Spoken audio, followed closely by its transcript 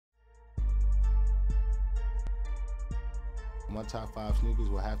My top 5 sneakers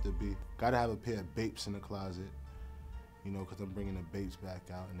will have to be, gotta have a pair of Bapes in the closet, you know, because I'm bringing the Bapes back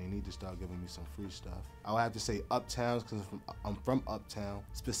out and they need to start giving me some free stuff. I would have to say Uptowns, because I'm from Uptown,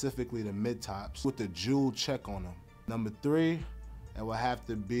 specifically the mid-tops with the jewel check on them. Number 3, it will have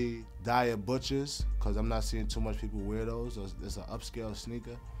to be Diet Butchers, because I'm not seeing too much people wear those. There's an upscale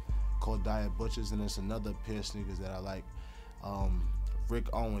sneaker called Diet Butchers, and there's another pair of sneakers that I like. Rick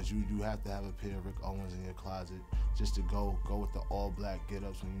Owens, you have to have a pair of Rick Owens in your closet just to go with the all black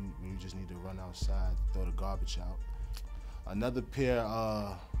get-ups when you just need to run outside, throw the garbage out. Another pair,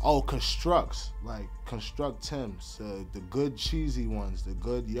 Constructs, like Construct Timbs. The good cheesy ones, the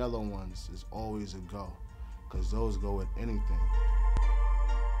good yellow ones is always a go, because those go with anything.